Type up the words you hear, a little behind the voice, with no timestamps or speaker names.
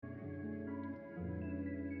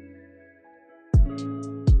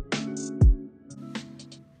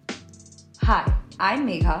Hi, I'm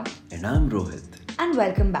Megha, And I'm Rohit. and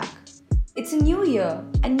welcome back. It's a new year,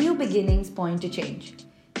 and new beginnings point to change.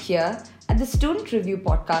 Here, at the Student Review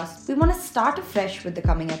podcast, we want to start afresh with the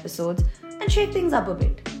coming episodes and shake things up a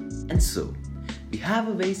bit. And so, we have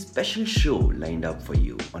a very special show lined up for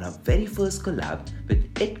you on our very first collab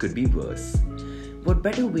with It Could Be Worse. What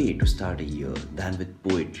better way to start a year than with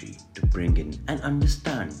poetry to bring in and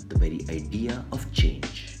understand the very idea of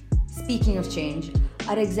change? Speaking of change,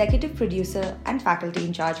 our executive producer and faculty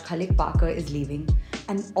in charge Khalik Parker is leaving,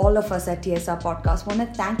 and all of us at TSR Podcast want to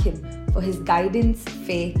thank him for his guidance,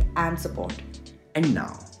 faith, and support. And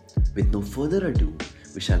now, with no further ado,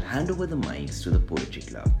 we shall hand over the mics to the Poetry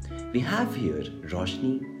Club. We have here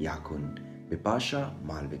Roshni, Yakun, Vipasha,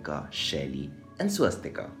 Malvika, Shaili, and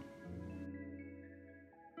Swastika.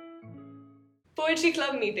 Poetry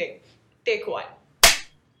Club meeting. Take one.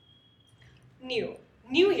 New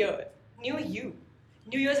year. New you.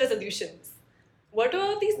 New Year's resolutions. What do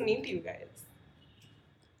all these mean to you guys?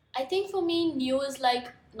 I think for me, new is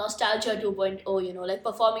like nostalgia 2.0, like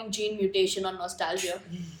performing gene mutation on nostalgia.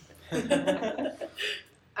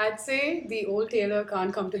 I'd say the old Taylor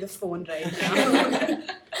can't come to the phone right now.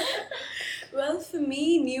 Well, for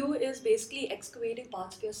me, new is basically excavating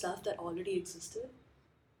parts of yourself that already existed.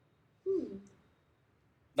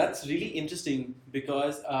 That's really interesting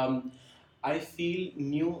because I feel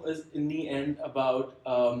new is in the end about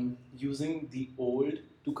using the old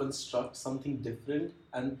to construct something different,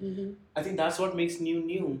 and I think that's what makes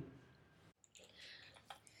new.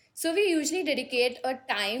 So we usually dedicate a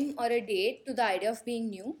time or a date to the idea of being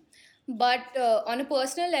new. But on a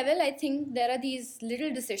personal level, I think there are these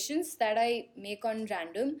little decisions that I make on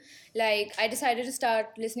random. Like I decided to start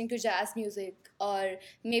listening to jazz music, or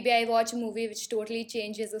maybe I watch a movie which totally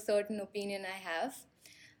changes a certain opinion I have.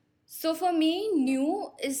 So for me,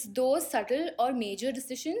 new is those subtle or major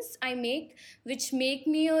decisions I make which make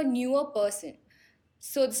me a newer person.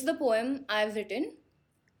 So this is the poem I've written.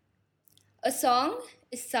 A song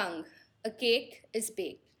is sung, a cake is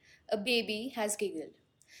baked, a baby has giggled.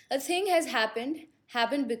 A thing has happened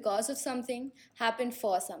because of something, happened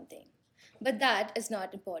for something. But that is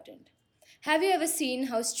not important. Have you ever seen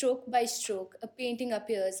how stroke by stroke a painting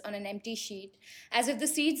appears on an empty sheet, as if the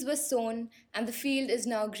seeds were sown and the field is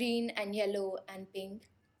now green and yellow and pink?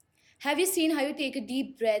 Have you seen how you take a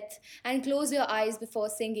deep breath and close your eyes before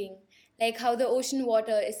singing, like how the ocean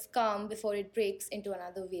water is calm before it breaks into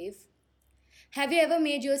another wave? Have you ever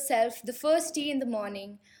made yourself the first tea in the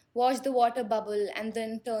morning, watched the water bubble and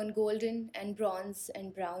then turn golden and bronze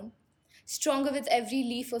and brown, stronger with every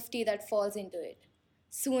leaf of tea that falls into it?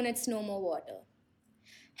 Soon it's no more water.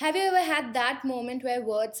 Have you ever had that moment where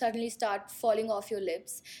words suddenly start falling off your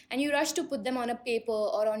lips and you rush to put them on a paper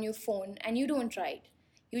or on your phone and you don't write?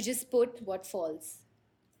 You just put what falls.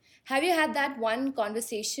 Have you had that one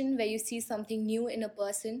conversation where you see something new in a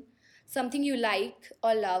person, something you like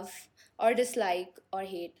or love or dislike or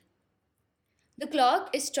hate? The clock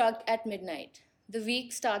is struck at midnight. The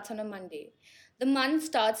week starts on a Monday. The month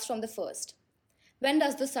starts from the first. When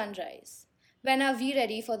does the sun rise? When are we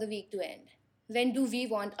ready for the week to end? When do we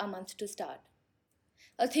want our month to start?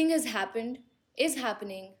 A thing has happened, is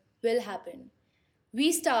happening, will happen.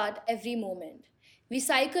 We start every moment. We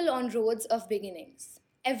cycle on roads of beginnings.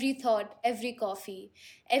 Every thought, every coffee,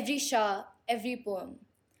 every shower, every poem.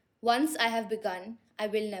 Once I have begun, I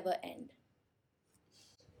will never end.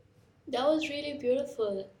 That was really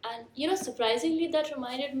beautiful. And surprisingly, that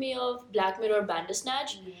reminded me of Black Mirror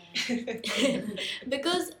Bandersnatch.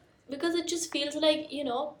 because because it just feels like,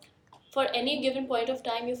 for any given point of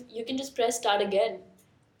time, you can just press start again.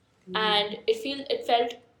 And it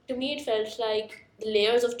felt like the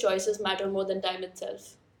layers of choices matter more than time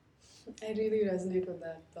itself. I really resonate with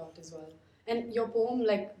that thought as well. And your poem,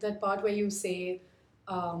 like that part where you say,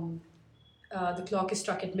 um, the clock is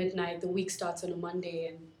struck at midnight, the week starts on a Monday,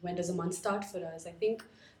 and when does a month start for us? I think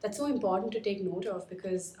that's so important to take note of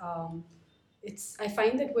because I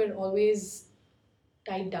find that we're always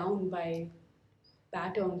tied down by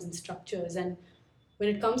patterns and structures. And when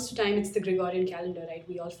it comes to time, it's the Gregorian calendar, right?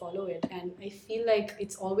 We all follow it. And I feel like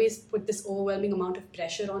it's always put this overwhelming amount of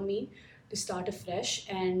pressure on me to start afresh.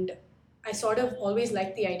 And I sort of always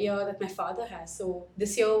liked the idea that my father has. So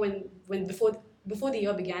this year, when before the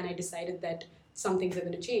year began, I decided that some things are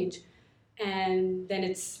going to change. And then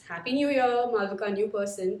it's Happy New Year, Malvika, new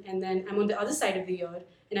person. And then I'm on the other side of the year,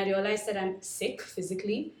 and I realized that I'm sick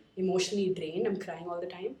physically, emotionally drained. I'm crying all the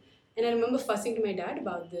time. And I remember fussing to my dad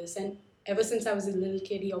about this. And ever since I was a little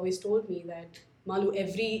kid, he always told me that, Malu,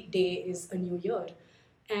 every day is a new year.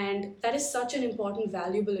 And that is such an important,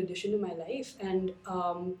 valuable addition to my life. And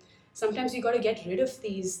sometimes we got to get rid of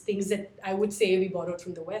these things that I would say we borrowed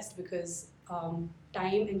from the West, because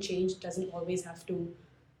time and change doesn't always have to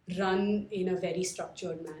run in a very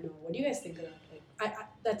structured manner. What do you guys think of that? Like,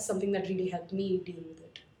 that's something that really helped me deal with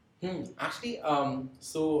it. Actually,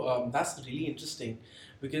 that's really interesting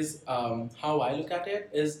because how I look at it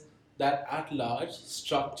is that at large,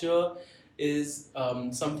 structure is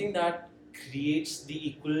something that creates the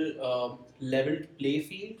equal leveled play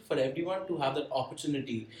field for everyone to have that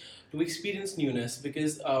opportunity to experience newness.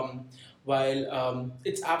 Because while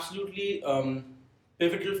it's absolutely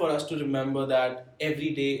pivotal for us to remember that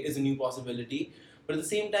every day is a new possibility, but at the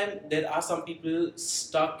same time, there are some people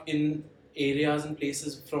stuck in areas and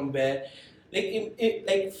places from where, like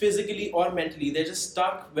like physically or mentally, they're just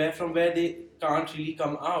stuck where from where they can't really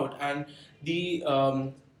come out. And the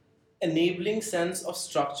enabling sense of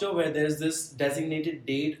structure where there's this designated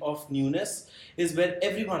date of newness is where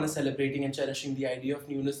everyone is celebrating and cherishing the idea of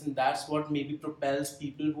newness, and that's what maybe propels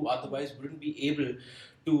people who otherwise wouldn't be able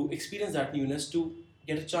to experience that newness to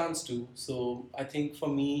get a chance to. So I think for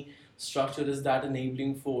me, structure is that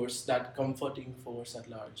enabling force, that comforting force at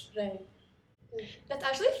large. Right. That's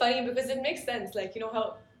actually funny because it makes sense. Like, you know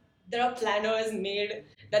how there are planners made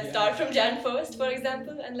that start from Jan 1st, for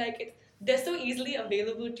example, and like they're so easily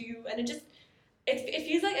available to you, and it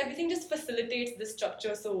feels like everything just facilitates the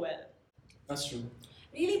structure so well. That's true.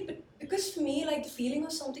 Really, but because for me, like the feeling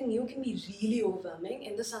of something new can be really overwhelming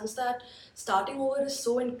in the sense that starting over is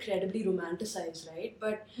so incredibly romanticized, right?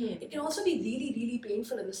 But it can also be really, really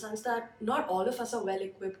painful in the sense that not all of us are well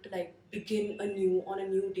equipped to like begin anew on a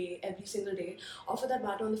new day every single day, or for that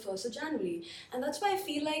matter on the 1st of January. And that's why I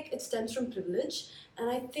feel like it stems from privilege. And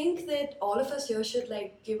I think that all of us here should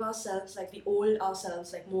like give ourselves, like the old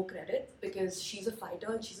ourselves, like more credit, because she's a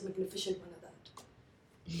fighter and she's a magnificent one at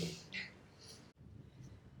that.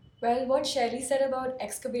 Well, what Shelley said about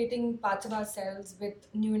excavating parts of ourselves with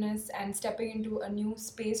newness and stepping into a new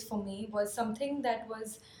space for me was something that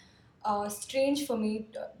was strange for me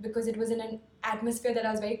because it was in an atmosphere that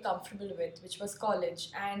I was very comfortable with, which was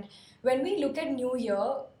college. And when we look at New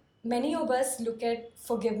Year, many of us look at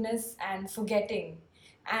forgiveness and forgetting.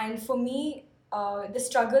 And for me, the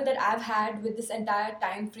struggle that I've had with this entire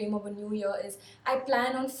time frame of a new year is I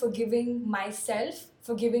plan on forgiving myself,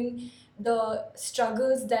 forgiving the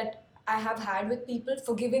struggles that I have had with people,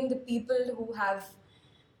 forgiving the people who have,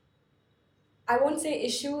 I won't say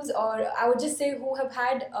issues, or I would just say who have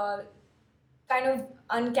had kind of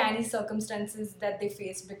uncanny circumstances that they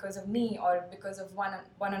faced because of me or because of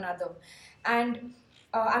one another. And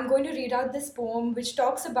I'm going to read out this poem which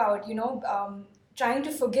talks about, trying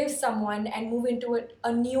to forgive someone and move into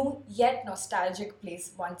a new yet nostalgic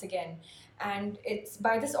place once again. And it's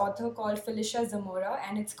by this author called Felicia Zamora,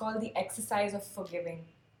 and it's called The Exercise of Forgiving.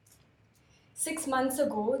 6 months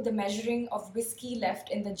ago, the measuring of whiskey left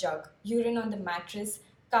in the jug, urine on the mattress,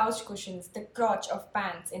 couch cushions, the crotch of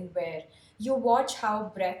pants in wear. You watch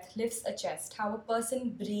how breath lifts a chest, how a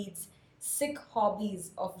person breathes, sick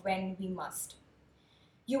hobbies of when we must.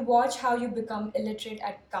 You watch how you become illiterate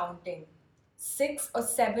at counting. 6 or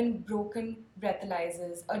 7 broken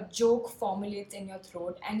breathalyzers, a joke formulates in your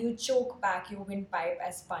throat, and you choke back your windpipe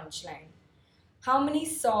as punchline. How many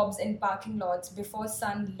sobs in parking lots before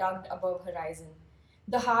sun lugged above horizon?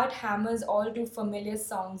 The heart hammers all too familiar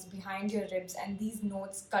songs behind your ribs, and these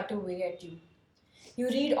notes cut away at you. You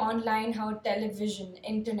read online how television,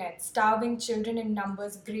 internet, starving children in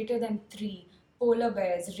numbers greater than 3, polar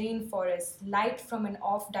bears, rainforests, light from an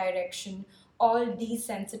off direction, all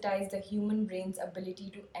desensitize the human brain's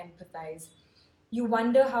ability to empathize. You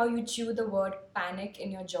wonder how you chew the word panic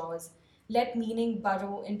in your jaws, let meaning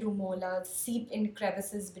burrow into molars, seep in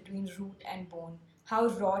crevices between root and bone, how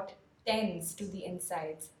rot tends to the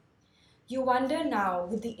insides. You wonder now,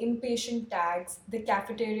 with the impatient tags, the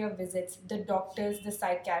cafeteria visits, the doctors, the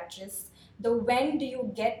psychiatrists, the when do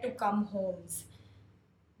you get to come homes,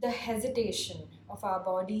 the hesitation of our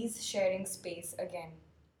bodies sharing space again.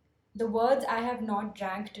 The words I have not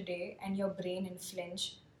drank today, and your brain in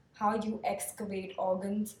flinch, how you excavate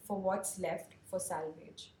organs for what's left for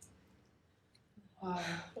salvage.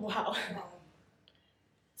 Wow.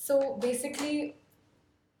 So basically,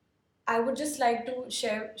 I would just like to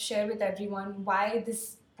share with everyone why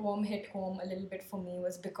this poem hit home a little bit for me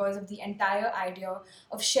was because of the entire idea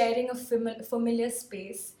of sharing a familiar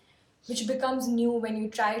space which becomes new when you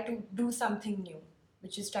try to do something new,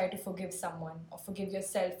 which is try to forgive someone or forgive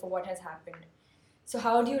yourself for what has happened. So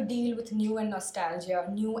how do you deal with new and nostalgia,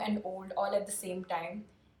 new and old all at the same time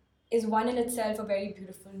is one in itself a very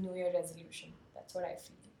beautiful New Year resolution. That's what I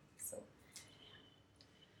feel. So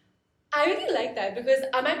I really like that because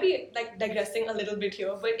I might be like digressing a little bit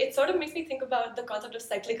here, but it sort of makes me think about the concept of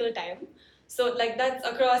cyclical time. So like that's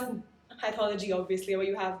across mythology, obviously, where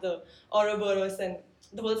you have the Ouroboros and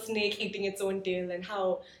the whole snake eating its own tail, and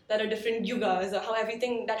how there are different yugas, or how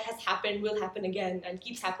everything that has happened will happen again and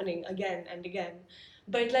keeps happening again and again.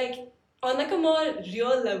 But like on like a more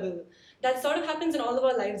real level, that sort of happens in all of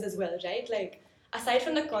our lives as well, right? Like aside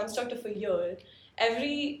from the construct of a year,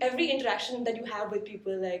 every interaction that you have with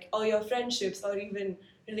people, like all your friendships or even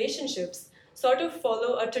relationships, sort of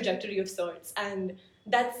follow a trajectory of sorts. And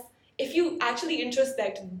that's, if you actually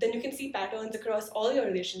introspect, then you can see patterns across all your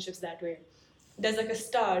relationships that way. There's like a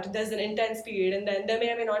start, there's an intense period, and then there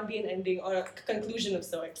may or may not be an ending or a conclusion of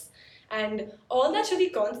sorts. And all that's really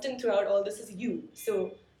constant throughout all this is you.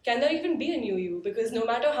 So can there even be a new you? Because no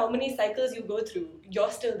matter how many cycles you go through,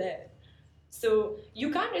 you're still there. So you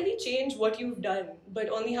can't really change what you've done, but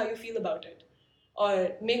only how you feel about it,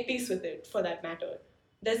 or make peace with it for that matter.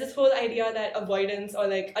 There's this whole idea that avoidance or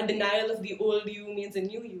like a denial of the old you means a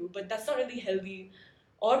new you, but that's not really healthy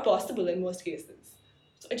or possible in most cases.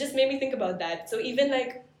 So it just made me think about that. So even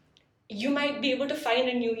like you might be able to find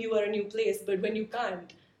a new you or a new place, but when you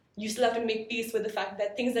can't, you still have to make peace with the fact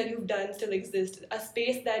that things that you've done still exist, a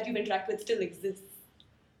space that you've interacted with still exists.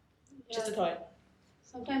 Just a thought.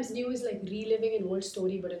 Sometimes new is like reliving an old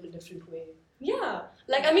story but in a different way. Yeah,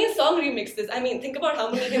 like I mean, song remixes. I mean, think about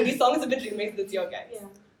how many Hindi songs have been remixed this year, guys. Yeah.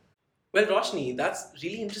 Well, Roshni, that's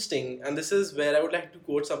really interesting, and this is where I would like to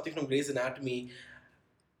quote something from Grey's Anatomy.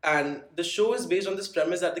 And the show is based on this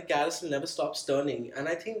premise that the carousel never stops turning, and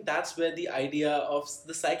I think that's where the idea of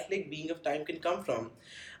the cyclic being of time can come from.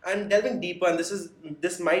 And delving deeper, and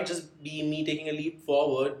this might just be me taking a leap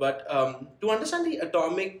forward, but to understand the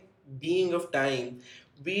atomic being of time,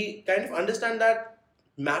 we kind of understand that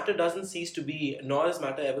matter doesn't cease to be, nor is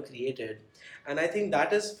matter ever created. And I think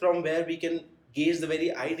that is from where we can gauge the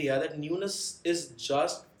very idea that newness is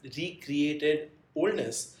just recreated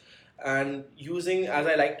oldness, and using, as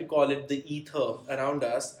I like to call it, the ether around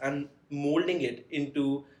us and molding it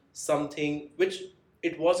into something which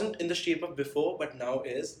it wasn't in the shape of before but now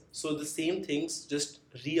is. So the same things just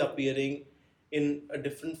reappearing in a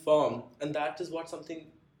different form, and that is what something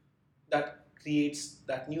that creates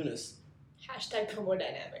that newness. Hashtag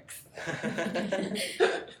thermodynamics.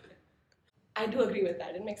 I do agree with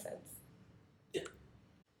that. It makes sense.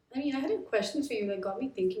 I mean, I had a question for you that got me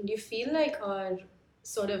thinking. Do you feel like our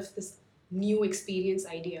sort of this new experience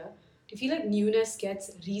idea, do you feel like newness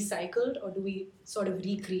gets recycled, or do we sort of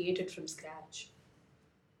recreate it from scratch?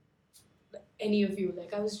 Like, any of you?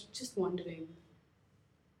 Like, I was just wondering.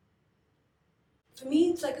 For me,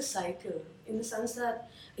 it's like a cycle in the sense that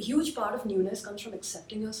a huge part of newness comes from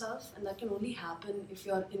accepting yourself, and that can only happen if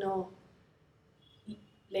you're in a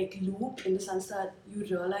like loop, in the sense that you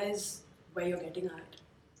realize where you're getting at.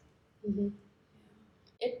 Mm-hmm.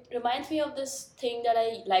 It reminds me of this thing that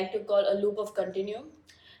I like to call a loop of continuum.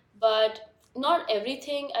 But not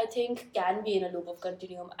everything, I think, can be in a loop of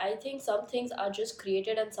continuum. I think some things are just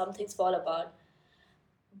created and some things fall apart.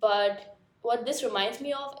 But what this reminds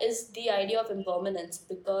me of is the idea of impermanence,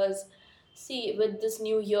 because see, with this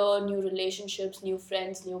new year, new relationships, new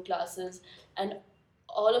friends, new classes, and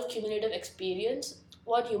all of cumulative experience,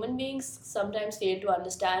 what human beings sometimes fail to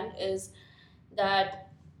understand is that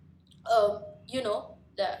you know,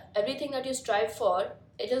 that everything that you strive for,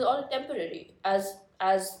 it is all temporary, as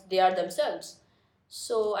they are themselves.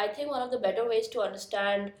 So I think one of the better ways to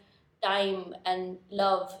understand time and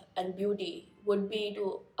love and beauty would be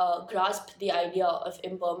to grasp the idea of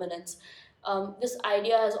impermanence. This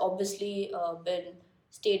idea has obviously been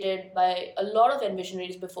stated by a lot of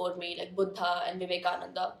visionaries before me, like Buddha and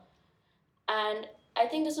Vivekananda. And I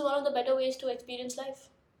think this is one of the better ways to experience life.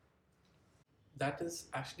 That is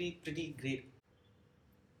actually pretty great.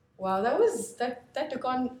 Wow, that took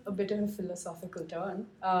on a bit of a philosophical turn.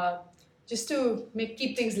 Just to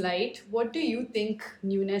keep things light, what do you think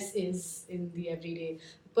newness is in the everyday?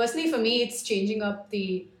 Personally, for me, it's changing up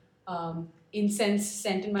the incense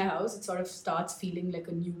scent in my house. It sort of starts feeling like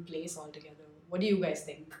a new place altogether. What do you guys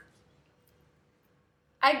think?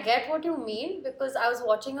 I get what you mean because I was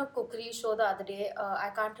watching a cookery show the other day.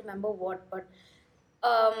 I can't remember what, but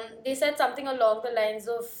they said something along the lines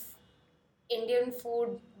of Indian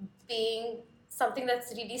food being something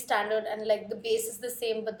that's really standard and like the base is the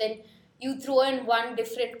same, but then you throw in one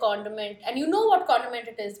different condiment and you know what condiment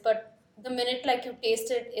it is, but the minute like you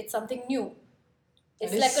taste it, it's something new.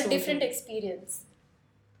 It's That is like a so different true. experience.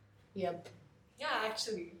 Yep. Yeah,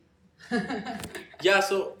 actually. Yeah,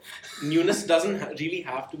 so newness doesn't really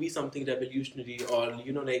have to be something revolutionary or,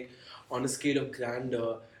 like on a scale of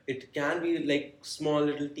grandeur. it can be like small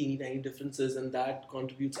little teeny tiny differences, and that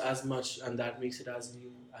contributes as much, and that makes it as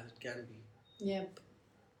new as it can be. Yep.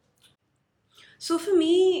 So for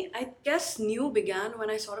me, I guess new began when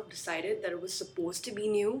I sort of decided that it was supposed to be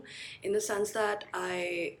new, in the sense that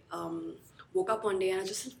I woke up one day and I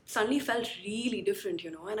just suddenly felt really different,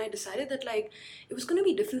 and I decided that like it was going to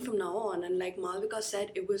be different from now on. And like Malvika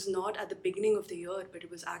said, it was not at the beginning of the year, but it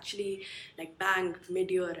was actually like bang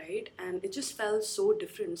mid-year, right? And it just felt so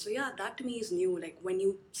different. So yeah, that to me is new. Like when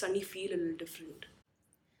you suddenly feel a little different.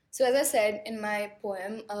 So, as I said in my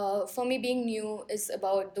poem, for me, being new is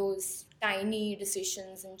about those tiny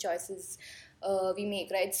decisions and choices we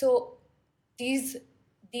make, right? So, these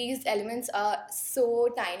these elements are so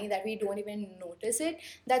tiny that we don't even notice it.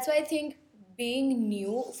 That's why I think being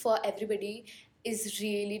new for everybody is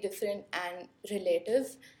really different and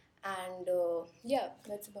relative. And yeah,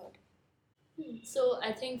 that's about it. So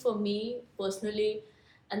I think for me personally,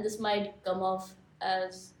 and this might come off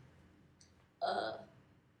as uh,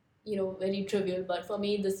 very trivial, but for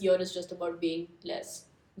me this year is just about being less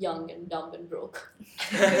young and dumb and broke.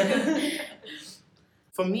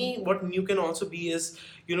 For me, what new can also be is,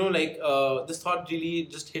 this thought really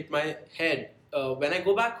just hit my head. When I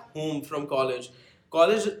go back home from college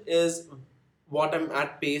is what I'm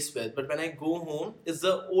at pace with. But when I go home, it's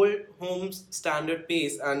the old home's standard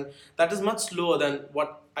pace, and that is much slower than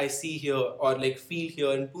what I see here or like feel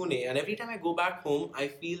here in Pune. And every time I go back home, I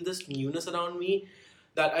feel this newness around me,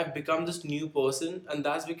 that I've become this new person, and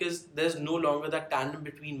that's because there's no longer that tandem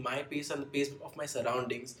between my pace and the pace of my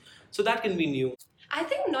surroundings. So that can be new. I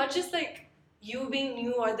think not just like you being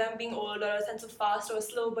new or them being old or a sense of fast or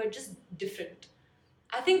slow, but just different.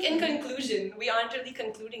 I think in conclusion, we aren't really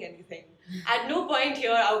concluding anything. At no point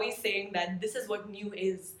here are we saying that this is what new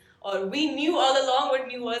is, or we knew all along what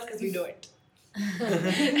new was because we don't.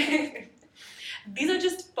 These are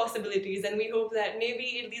just possibilities, and we hope that maybe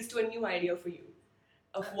it leads to a new idea for you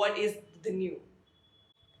of what is the new.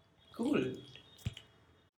 Cool.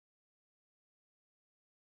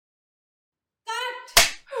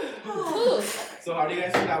 So how do you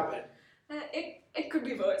guys feel about it? It could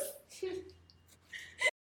be worse.